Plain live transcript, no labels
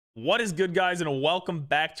What is good, guys, and welcome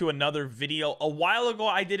back to another video. A while ago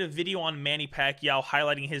I did a video on Manny Pacquiao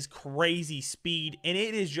highlighting his crazy speed, and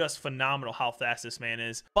it is just phenomenal how fast this man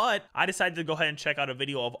is. But I decided to go ahead and check out a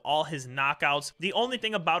video of all his knockouts. The only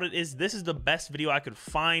thing about it is this is the best video I could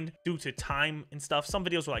find due to time and stuff. Some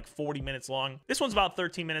videos were like 40 minutes long. This one's about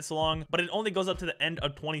 13 minutes long, but it only goes up to the end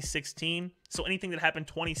of 2016. So anything that happened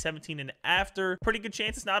 2017 and after, pretty good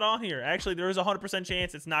chance it's not on here. Actually, there is a 100%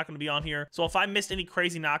 chance it's not going to be on here. So if I missed any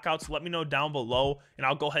crazy knockouts, let me know down below, and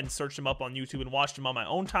I'll go ahead and search them up on YouTube and watch them on my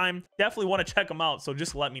own time. Definitely want to check them out, so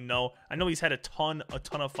just let me know. I know he's had a ton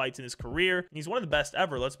of fights in his career, and he's one of the best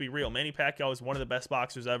ever. Let's be real. Manny Pacquiao is one of the best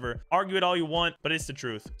boxers ever. Argue it all you want, but it's the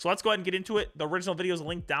truth. So let's go ahead and get into it. The original video is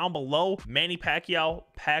linked down below. Manny Pacquiao,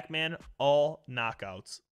 Pac-Man, all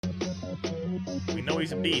knockouts. We know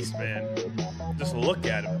he's a beast, man. Just look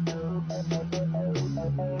at him.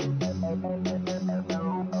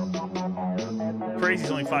 Crazy,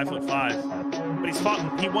 he's only 5'5",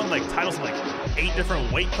 but he won like titles in like 8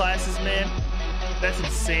 different weight classes, man. That's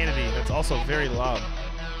insanity. That's also very loud.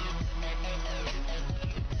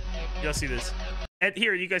 You'll see this. And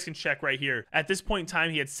here, you guys can check right here. At this point in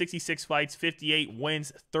time, he had 66 fights, 58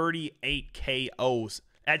 wins, 38 KOs.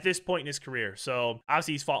 At this point in his career. So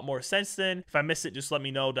obviously he's fought more since then. If I missed it, just let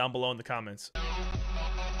me know down below in the comments.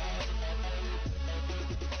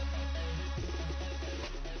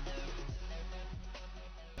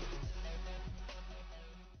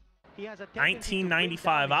 He has a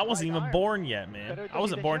 1995. I wasn't even born yet, man. I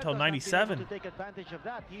wasn't born until 97. To take advantage of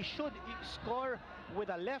that, he should score with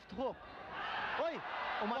a left hook. Oy,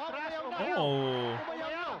 oh.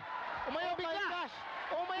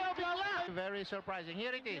 Very surprising.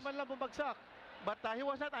 Here it is. But he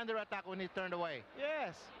was not under attack when he turned away.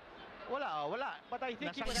 Yes. Wala. But I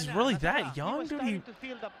think He's really that young, dude.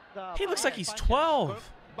 He looks like he's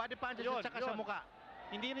 12. Body punches at saka sa mukha.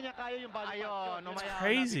 Hindi na niya kaya yung body punch. It's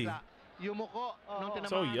crazy. Yumuko nung tinamahan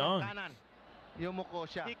So young. ng kanan. Yumuko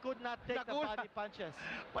siya. He could not take the body punches.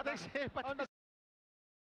 But I say,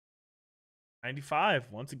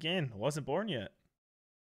 95. Once again, wasn't born yet.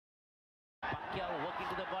 Pacquiao working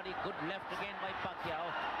to the body, good left again by Pacquiao.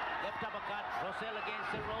 Left uppercut, Rosell against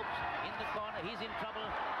the ropes, in the corner, he's in trouble.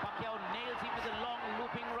 Pacquiao nails him with a long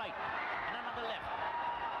looping right, and another left.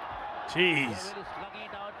 Jeez. Really slugging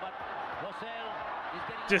it out, but Rosell is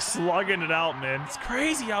getting Just slugging it out, man. It's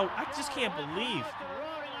crazy how, I just can't believe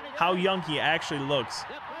how young he actually looks.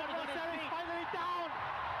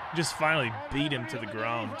 Just finally beat him to the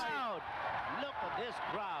ground. Look at this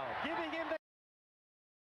crowd.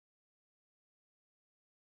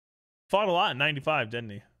 Fought a lot in 95, didn't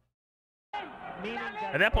he?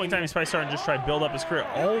 At that point in time, he's probably starting to just try to build up his career.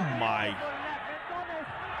 Oh my.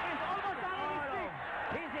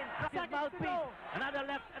 Another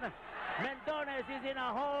left. Mendones is in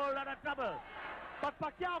a whole lot of trouble. But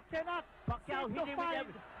Pacquiao cannot. Pacquiao hit him with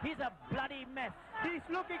everything. He's a bloody mess. He's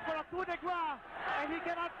looking for a coup de grace, and he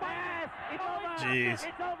cannot pass. It's over. Jeez.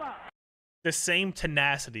 It's over. The same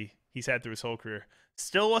tenacity he's had through his whole career.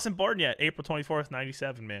 Still wasn't born yet. April 24th,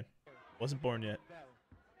 97, man. Wasn't born yet.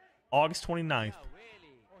 August 29th.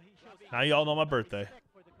 Now y'all know my birthday.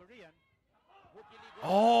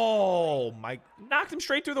 Oh, my. Knocked him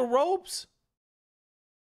straight through the ropes.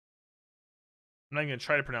 I'm not even going to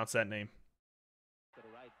try to pronounce that name.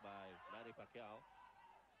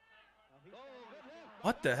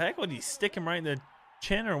 What the heck? Would he stick him right in the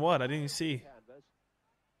chin or what? I didn't even see.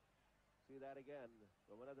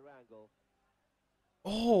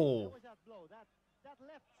 Oh.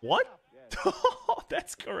 What?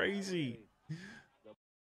 That's crazy.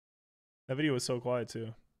 That video was so quiet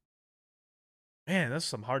too. Man, that's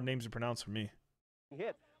some hard names to pronounce for me.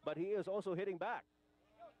 Hit, but he is also hitting back.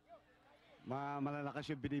 Malalakas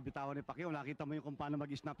yung binibitawan ni Pacquiao. Nakita mo yung kung paano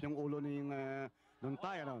mag-snap yung ulo ng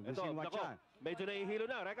Thai, ano? Medyo nahihilo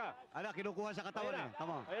na, Reka. Ano, kinukuha sa katawan eh.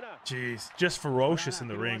 Tama. Jeez, just ferocious in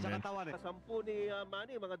the ring, man. Sampu ni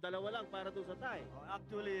Manny, mga dalawa lang para doon sa Thai.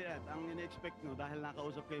 Actually, ang in-expect no, dahil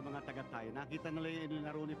nakausap ko yung mga taga-Thai, nakita nila yung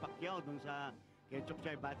inilaro ni Pacquiao doon sa Ketchup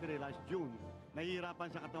Chai Battery last June. Nahihirapan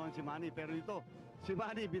sa katawan si Manny, pero ito, si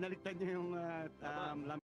Manny, binaliktad niya yung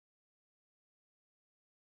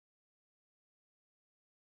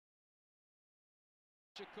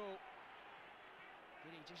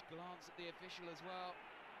Did he just glance at the official as well?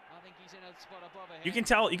 I think he's in a spot above ahead. You can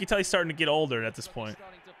tell he's starting to get older at this point.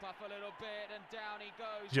 Starting to puff a little bit, and down he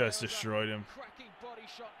goes. Just destroyed him. Cracking body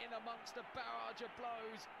shot in amongst a barrage of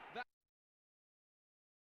blows. That's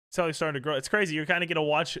how he's starting to grow. It's crazy. You're kind of gonna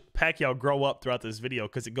watch Pacquiao grow up throughout this video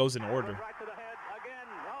because it goes in order. Right to the head again.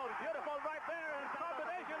 Oh, beautiful right there. And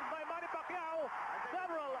combinations by Manny Pacquiao.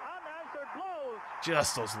 Several unanswered blows.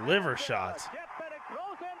 Just those liver shots.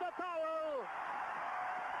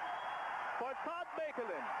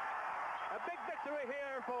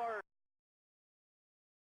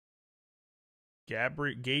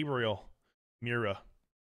 Gabriel Mira.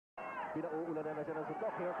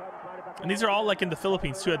 And these are all like in the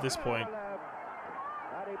Philippines too at this point.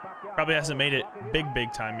 Probably hasn't made it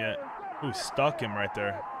big time yet. Ooh, stuck him right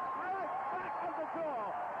there.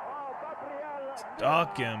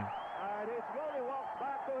 Stuck him.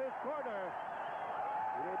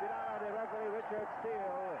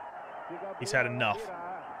 He's had enough.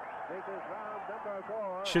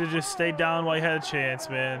 Should have just stayed down while he had a chance,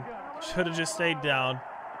 man. Should have just stayed down.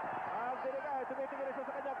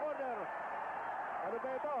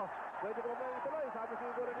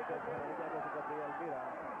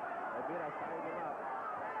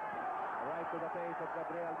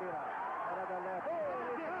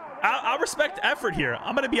 I respect the effort here.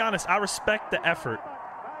 I'm going to be honest. I respect the effort.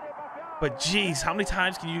 But, geez, how many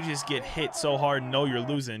times can you just get hit so hard and know you're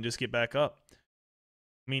losing and just get back up?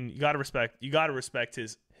 I mean, you got to respect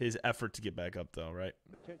his effort to get back up, though, right?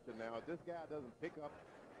 Attention now. If this guy doesn't pick up,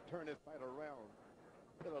 turn his fight around,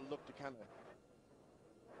 it'll look to kind of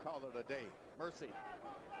call it a day. Mercy.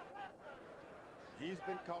 He's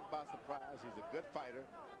been caught by surprise. He's a good fighter.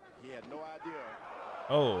 He had no idea.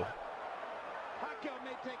 Oh. Pacquiao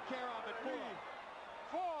may take care of it.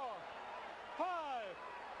 4, 5,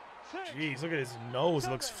 6. Jeez, look at his nose.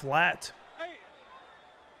 It looks flat. 8.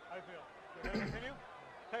 I feel. Can I continue?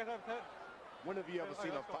 When have you ever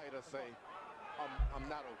seen a fighter say, I'm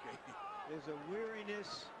not okay? There's a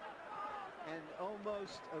weariness and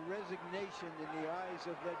almost a resignation in the eyes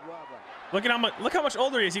of Ledwaba. Look how much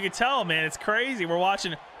older he is. You can tell, man. It's crazy. We're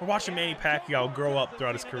watching Manny Pacquiao grow up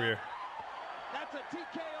throughout his career. That's a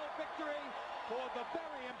TKO victory for the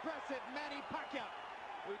very impressive Manny Pacquiao,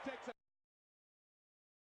 who takes a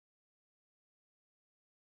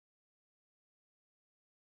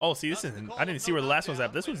Oh, see, this isn't. I didn't see where the last one's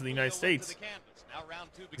at. This one's in the United States.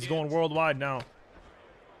 He's going worldwide now.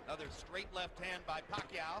 Another straight left hand by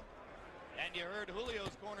Pacquiao. And you heard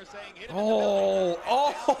Julio's corner saying, hit him oh,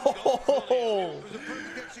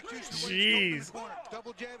 jeez.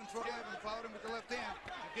 Double jab and throw jab and followed him with the left hand.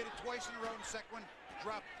 You did it twice in a row, and the second one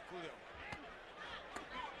dropped Julio.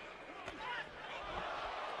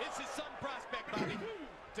 This is some prospect, Bobby.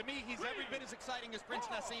 To me, he's every bit as exciting as Prince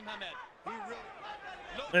Nassim Hamed. He really.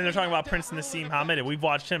 And they're talking about Prince Nassim Hamed, and we've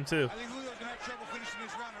watched him too. I think Julio's gonna have trouble finishing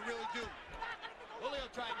this round. I really do. Julio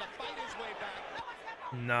trying to fight his way back.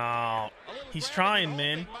 No, he's trying,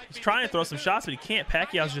 man. He's trying to throw some shots, but he can't.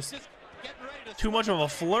 Pacquiao's just too much of a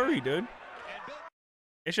flurry, dude.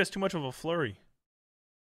 It's just too much of a flurry.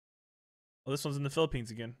 Well, this one's in the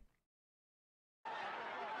Philippines again.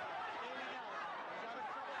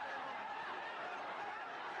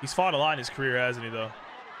 He's fought a lot in his career, hasn't he, though?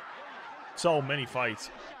 So many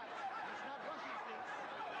fights.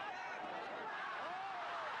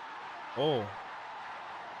 Oh.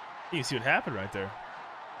 You can see what happened right there.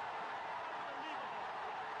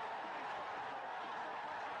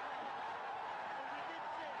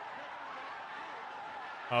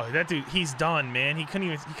 Oh, that dude, he's done, man. He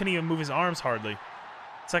couldn't even move his arms hardly.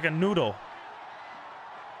 It's like a noodle.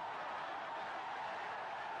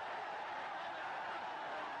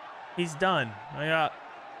 He's done.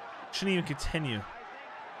 Shouldn't even continue.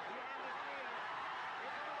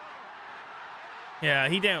 Yeah,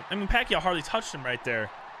 he didn't. I mean, Pacquiao hardly touched him right there.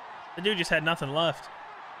 The dude just had nothing left.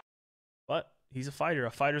 But he's a fighter.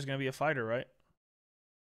 A fighter's gonna be a fighter, right?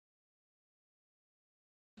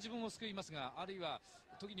 自分を救いますが、あるいは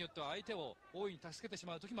時によっては相手を大いに助けてし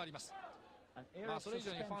まう時もあります。まあそれ以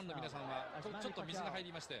上にファンの皆さんはちょっと水が入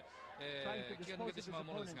りまして、気が抜けてしまう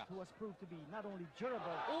ものですが。おお、いた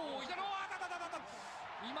の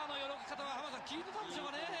今のよろき方は浜田さん聞いてたんでしょう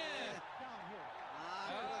かね。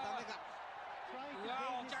う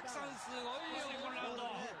わ、お客さんすごいよこのラウンド。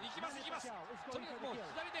行きます行きます。とにかくもう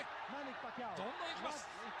左でどんどん行きます。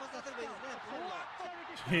一発当たればいいで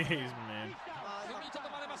すね。 Jeez, man.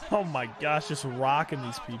 Oh my gosh, just rocking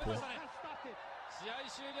these people.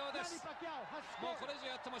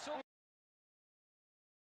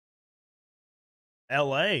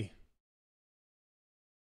 LA.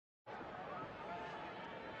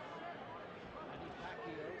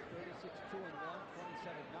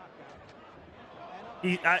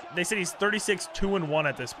 They said he's 36-2-1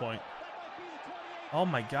 at this point. Oh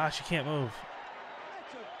my gosh, he can't move.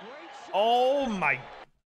 Oh my.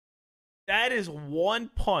 That is one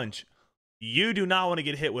punch you do not want to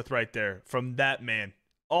get hit with right there from that man.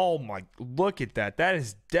 Oh my, look at that. That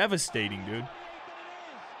is devastating, dude.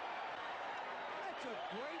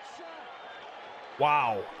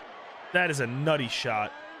 Wow. That is a nutty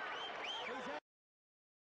shot.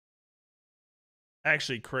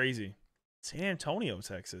 Actually crazy. San Antonio,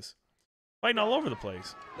 Texas. Fighting all over the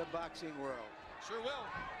place. The boxing world. Sure will.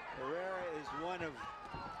 Herrera is one of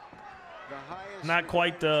the highest. Not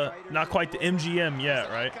quite the MGM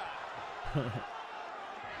yet, right?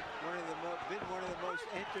 Been one of the most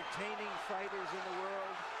entertaining fighters in the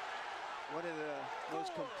world. One of the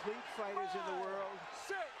most complete fighters in the world.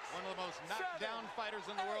 One of the most knocked down fighters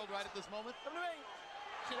in the world right at this moment.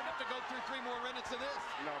 Shouldn't have to go through 3 more minutes of this.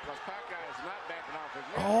 No, because PACQUIA is not backing off his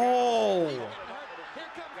Oh.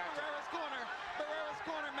 Here comes Barrera's corner. Barrera's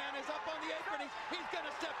corner man is up on the apron. He's going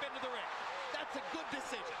to step into the ring. That's a good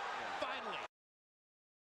decision. Finally.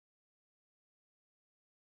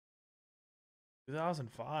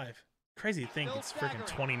 2005. Crazy to think it's freaking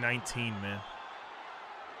 2019, man.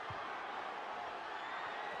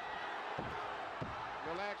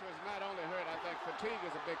 Relaxer is not only hurt, I think fatigue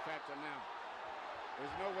is a big factor now.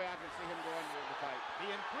 There's no way I can see him going into the fight. The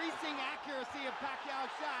increasing accuracy of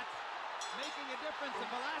Pacquiao's shots making a difference in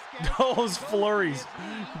Velasquez. Those flurries,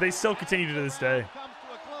 they still continue to this day.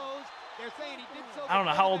 I don't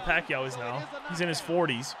know how old Pacquiao is now. He's in his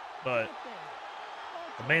 40s, but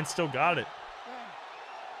the man still got it.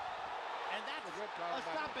 And that's a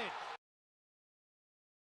stoppage.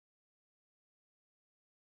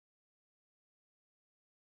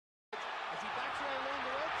 As he backs right along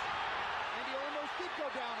the ropes, and he almost did go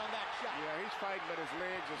down on that shot. Yeah, he's fighting, but his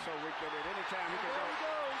legs are so weak that at any time he can go.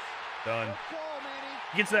 Done.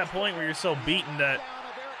 You get to that point where you're so beaten that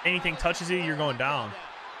anything touches you, you're going down.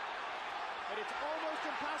 But it's almost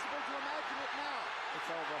impossible to imagine it now. It's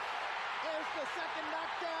over. There's the second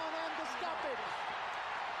knockdown and the stoppage.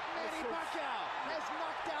 Manny Pacquiao has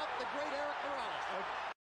knocked out the great Eric Morales.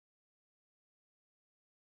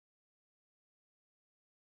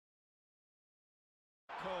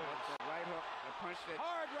 Right hook, the punch that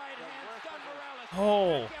hard right hand, stunned Morales.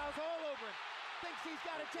 Oh. Pacquiao's all over him. Thinks he's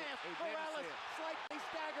got a chance. Morales slightly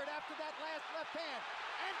staggered after that last left hand.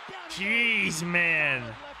 And down Jeez, man.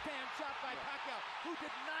 Left hand shot by Pacquiao, who did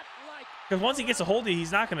not like. Because once he gets a hold of you,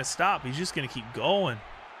 he's not going to stop. He's just going to keep going.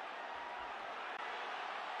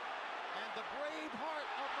 And the brave heart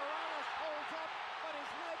of Morales holds up, but his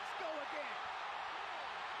legs go again.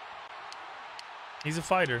 He's a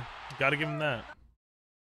fighter. Got to give him that.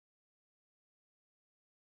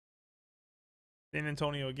 San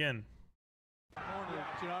Antonio again.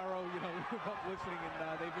 Gennaro, we were both listening,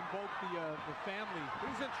 and they've invoked the family.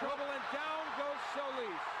 He's in trouble, and down goes Solis.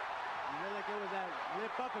 You know, like it was that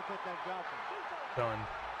lip uppercut that dropped him. Done.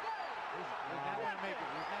 He's not going to make it.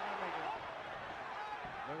 He's not going to make it.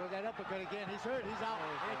 There goes that uppercut again. He's hurt. He's out.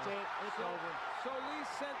 It's it. It's over. Solis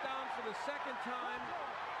sent down for the second time.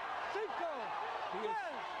 Cinco. He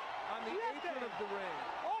is on the apron of the ring.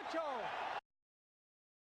 Ocho.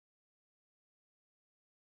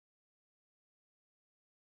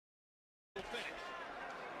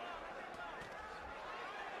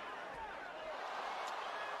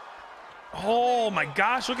 Oh my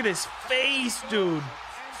gosh, look at his face, dude.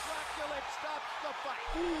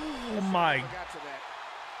 Oh my.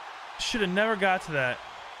 Should have never got to that.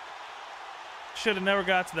 Should have never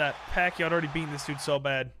got to that. Pacquiao had already beaten this dude so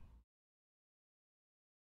bad.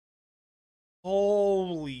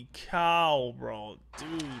 Holy cow, bro.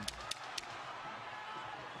 Dude.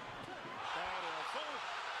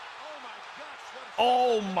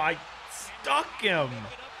 Oh my. Stuck him.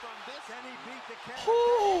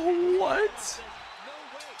 Oh, what?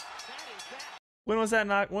 When was that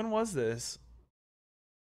knock? When was this?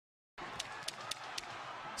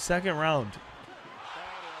 Second round.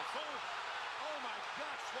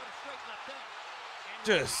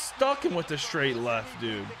 Just stuck him with the straight left,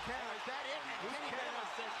 dude.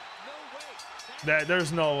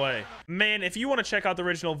 There's no way. Man, if you want to check out the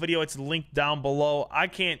original video, it's linked down below. I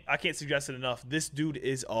can't suggest it enough. This dude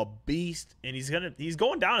is a beast, and he's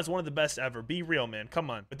going down as one of the best ever. Be real, man. Come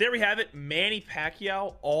on. But there we have it. Manny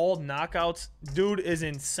Pacquiao, all knockouts. Dude is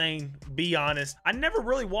insane. Be honest. I never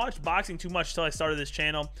really watched boxing too much until I started this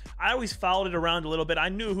channel. I always followed it around a little bit. I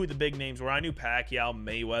knew who the big names were. I knew Pacquiao,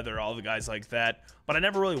 Mayweather, all the guys like that. But I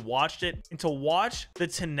never really watched it. And to watch the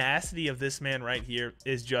tenacity of this man right here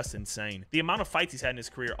is just insane. The amount of fights he's had in his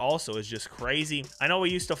career also is just crazy. I know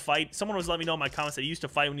he used to fight. Someone was letting me know in my comments that he used to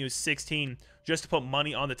fight when he was 16 just to put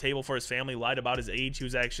money on the table for his family. Lied about his age. He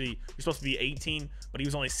was supposed to be 18, but he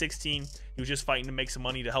was only 16. He was just fighting to make some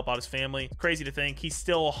money to help out his family. Crazy to think. He's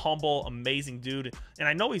still a humble, amazing dude. And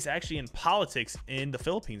I know he's actually in politics in the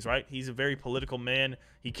Philippines, right? He's a very political man.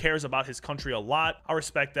 He cares about his country a lot. I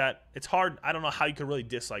respect that. It's hard. I don't know how you could really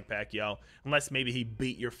dislike Pacquiao unless maybe he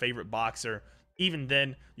beat your favorite boxer. even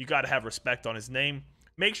then, you got to have respect on his name.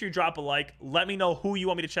 Make sure you drop a like. Let me know who you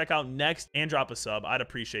want me to check out next and drop a sub. I'd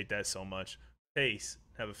appreciate that so much. Peace.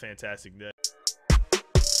 Have a fantastic day.